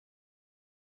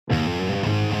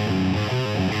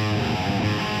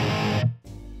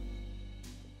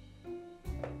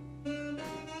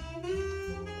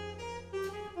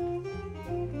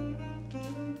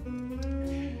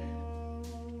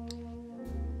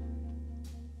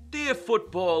Dear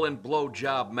Football and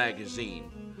Blowjob Magazine,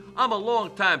 I'm a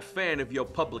longtime fan of your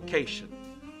publication.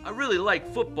 I really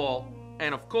like football,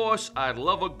 and of course, I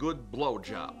love a good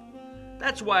blowjob.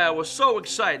 That's why I was so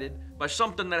excited by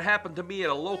something that happened to me at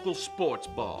a local sports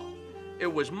bar.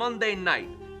 It was Monday night,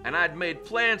 and I'd made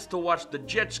plans to watch the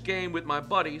Jets game with my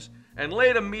buddies and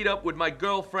later meet up with my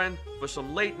girlfriend for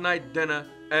some late night dinner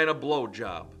and a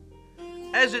blowjob.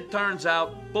 As it turns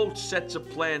out, both sets of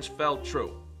plans fell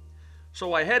true.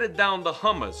 So I headed down to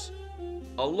Hummers,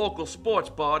 a local sports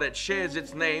bar that shares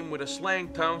its name with a slang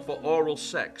term for oral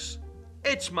sex.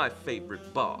 It's my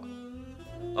favorite bar.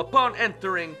 Upon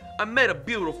entering, I met a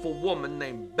beautiful woman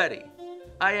named Betty.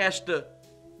 I asked her,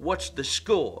 "What's the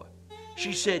score?"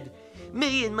 She said,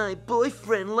 "Me and my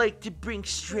boyfriend like to bring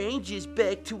strangers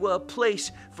back to our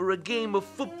place for a game of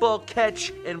football catch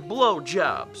and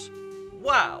blowjobs."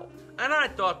 Wow, and I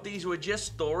thought these were just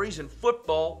stories in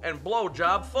football and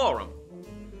blowjob forum.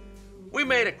 We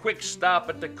made a quick stop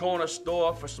at the corner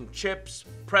store for some chips,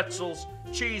 pretzels,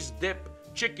 cheese dip,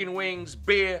 chicken wings,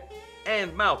 beer,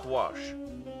 and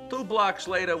mouthwash. 2 blocks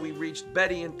later, we reached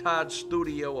Betty and Todd's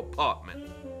studio apartment.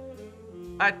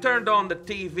 I turned on the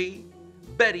TV,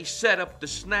 Betty set up the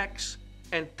snacks,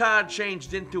 and Todd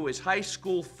changed into his high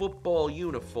school football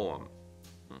uniform.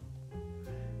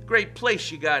 "Great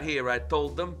place you got here," I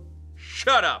told them.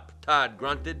 "Shut up," Todd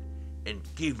grunted, "and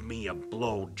give me a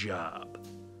blowjob."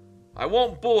 I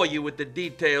won't bore you with the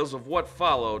details of what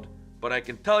followed, but I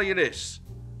can tell you this.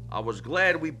 I was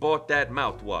glad we bought that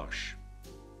mouthwash.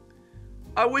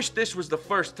 I wish this was the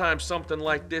first time something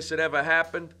like this had ever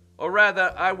happened, or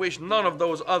rather, I wish none of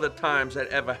those other times had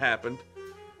ever happened.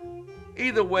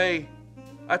 Either way,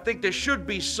 I think there should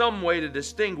be some way to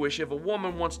distinguish if a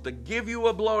woman wants to give you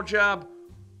a blowjob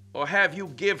or have you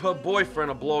give her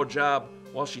boyfriend a blowjob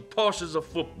while she tosses a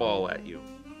football at you.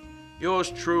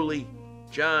 Yours truly,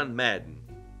 John Madden.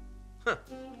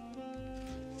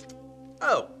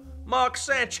 Oh, Mark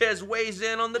Sanchez weighs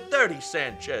in on the Dirty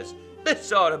Sanchez.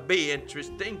 This ought to be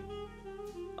interesting.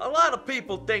 A lot of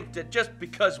people think that just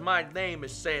because my name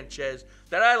is Sanchez,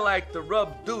 that I like to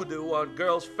rub doo-doo on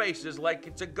girls' faces like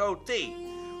it's a goatee.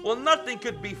 Well, nothing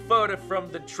could be further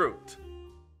from the truth.